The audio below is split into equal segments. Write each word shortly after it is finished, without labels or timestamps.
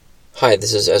Hi,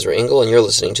 this is Ezra Engel, and you're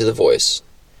listening to The Voice.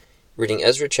 Reading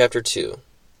Ezra chapter 2,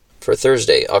 for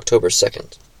Thursday, October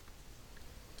 2nd.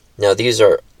 Now these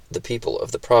are the people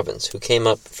of the province who came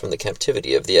up from the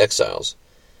captivity of the exiles,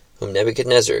 whom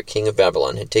Nebuchadnezzar, king of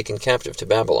Babylon, had taken captive to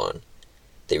Babylon.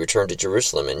 They returned to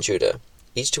Jerusalem and Judah,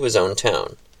 each to his own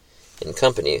town, in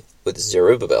company with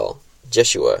Zerubbabel,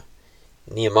 Jeshua,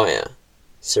 Nehemiah,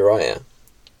 Sariah,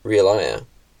 Realiah,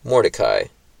 Mordecai,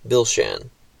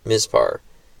 Bilshan, Mizpar,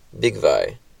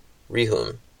 Bigvai,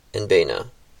 Rehum, and Baanah.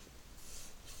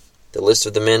 The list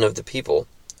of the men of the people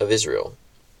of Israel.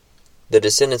 The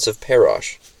descendants of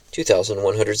Parosh,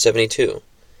 2,172.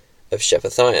 Of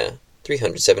Shephatiah,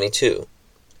 372.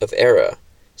 Of Era,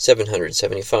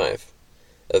 775.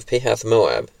 Of Pahath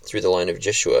Moab, through the line of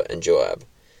Jeshua and Joab,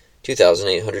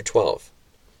 2,812.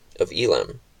 Of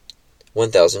Elam,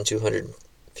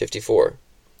 1,254.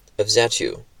 Of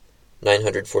Zattu,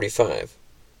 945.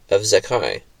 Of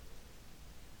Zekai,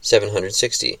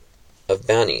 760. Of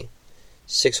Bani,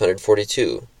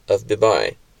 642. Of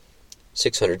Bibai,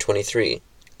 623.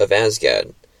 Of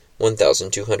Azgad,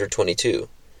 1,222.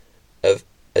 Of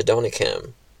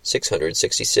Adonikam,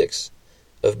 666.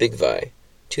 Of Bigvai,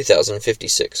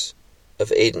 2,056.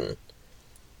 Of Aden,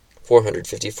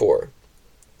 454.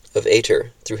 Of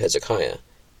Ater, through Hezekiah,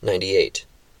 98.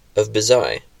 Of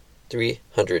Bezai,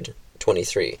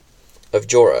 323. Of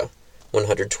Jorah,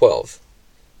 112.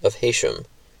 Of Hashem,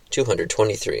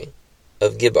 223.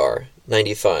 Of Gibbar,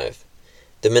 95.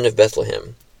 The men of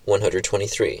Bethlehem,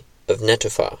 123. Of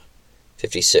Netophah,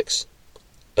 56.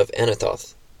 Of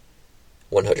Anathoth,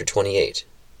 128.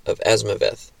 Of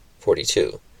Asmaveth,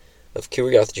 42. Of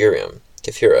Kiriath-Jearim,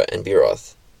 Kephirah, and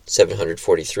Beeroth,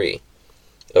 743.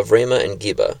 Of Ramah and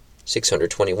Geba,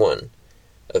 621.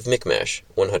 Of Michmash,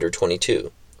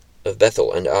 122. Of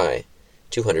Bethel and Ai,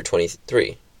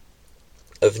 223.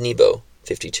 Of Nebo,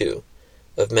 52.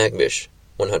 Of Magbish,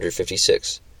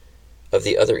 156. Of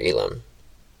the other Elam,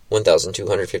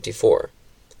 1,254.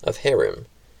 Of Harim,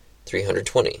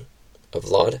 320. Of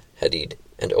Lod, Hadid,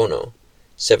 and Ono,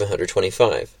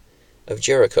 725. Of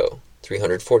Jericho,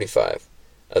 345.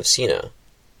 Of Sina,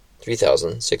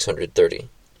 3,630.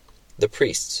 The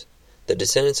priests, the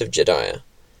descendants of Jediah,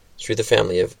 through the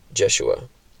family of Jeshua,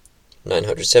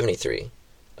 973.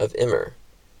 Of Immer,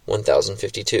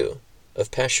 1,052.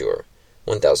 Of Pashur,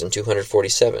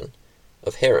 1,247.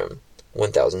 Of Harim,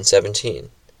 1,017.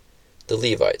 The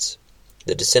Levites,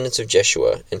 the descendants of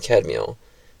Jeshua and Kadmiel,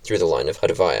 through the line of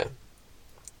Hodaviah,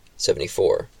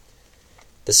 74.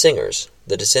 The singers,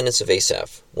 the descendants of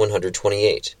Asaph,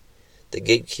 128. The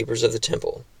gatekeepers of the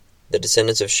temple, the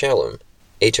descendants of Shallum,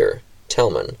 Ater,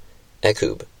 Talmon,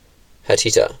 Akub,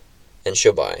 Hatita, and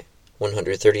Shobai,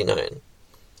 139.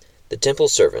 The temple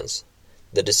servants,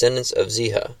 the descendants of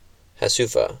Ziha,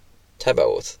 Hasupha,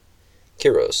 Tabaoth,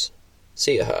 Kiros,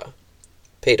 Siaha,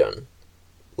 Padon,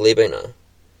 Lebanah,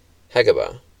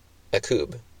 Hagabah,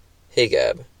 Akub,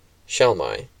 Hagab,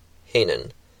 Shalmai,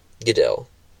 Hanan, Gidel,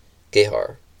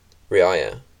 Gehar,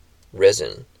 Reiah,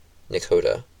 Rezin,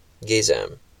 Nekoda,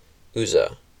 Gazam,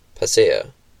 Uzzah,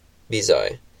 Paseah,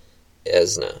 Bezai,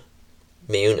 Esna,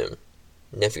 Meunim,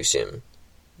 Nephusim,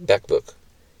 Bakbuk,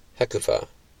 Hakupha,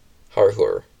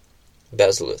 Harhur,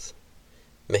 Bazluth,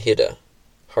 Mahida,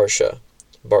 Harsha,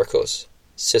 Barkos,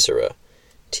 Sisera,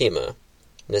 Tema,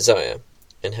 Neziah,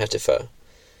 and Hatipha,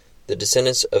 the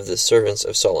descendants of the servants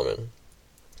of Solomon,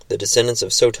 the descendants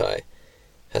of Sotai,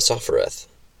 Hassophereth,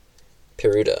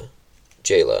 Peruda,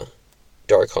 Jala,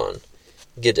 Darkon,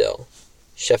 Gidel,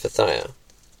 Shephatiah,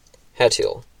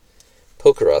 Hatil,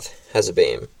 Pokeroth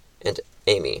Hazabaim, and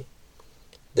Amy,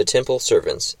 the temple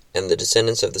servants, and the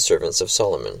descendants of the servants of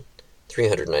Solomon,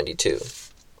 392.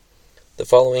 The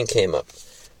following came up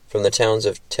from the towns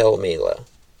of Tel Melah,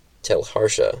 Tel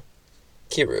Harsha,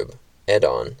 Kirub,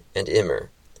 Adon, and Immer,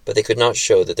 but they could not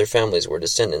show that their families were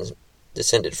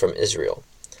descended from Israel.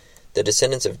 The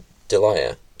descendants of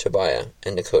Deliah, Tobiah,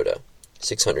 and Nekoda,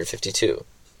 652.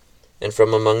 And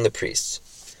from among the priests,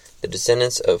 the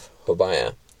descendants of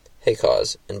Hobiah,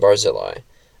 Hakaz, and Barzillai,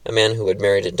 a man who had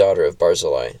married a daughter of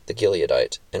Barzillai, the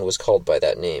Gileadite, and was called by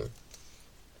that name.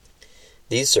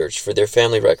 These searched for their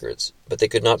family records, but they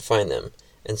could not find them,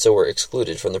 and so were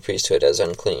excluded from the priesthood as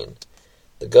unclean.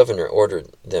 The governor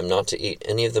ordered them not to eat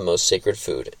any of the most sacred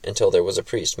food until there was a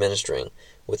priest ministering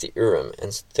with the Urim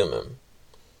and Thummim.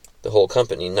 The whole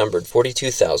company numbered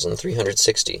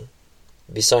 42,360,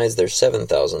 besides their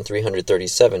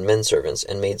 7,337 men-servants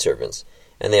and maidservants,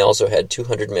 and they also had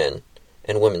 200 men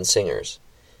and women singers.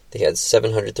 They had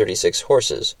 736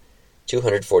 horses,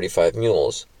 245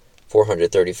 mules,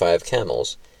 435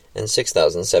 camels, and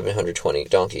 6,720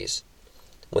 donkeys.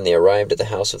 when they arrived at the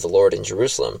house of the Lord in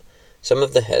Jerusalem, some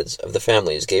of the heads of the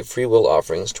families gave free will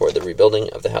offerings toward the rebuilding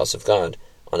of the house of God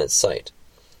on its site.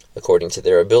 According to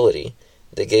their ability,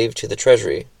 they gave to the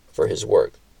treasury for this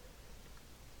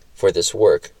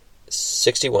work,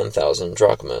 61,000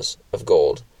 drachmas of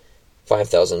gold,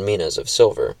 5,000 minas of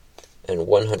silver, and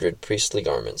 100 priestly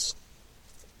garments.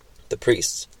 The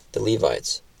priests, the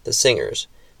Levites, the singers,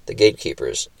 the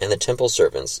gatekeepers, and the temple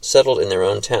servants settled in their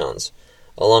own towns,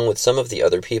 along with some of the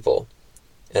other people,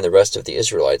 and the rest of the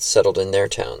Israelites settled in their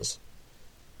towns.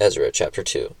 Ezra chapter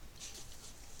 2.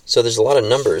 So there's a lot of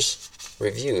numbers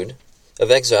reviewed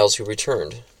of exiles who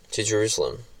returned to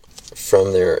Jerusalem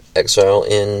from their exile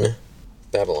in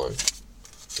Babylon.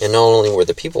 And not only were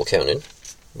the people counted,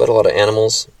 but a lot of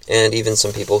animals, and even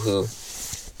some people who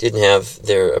didn't have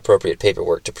their appropriate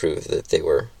paperwork to prove that they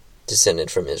were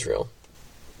descended from Israel.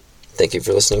 Thank you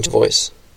for listening to Voice.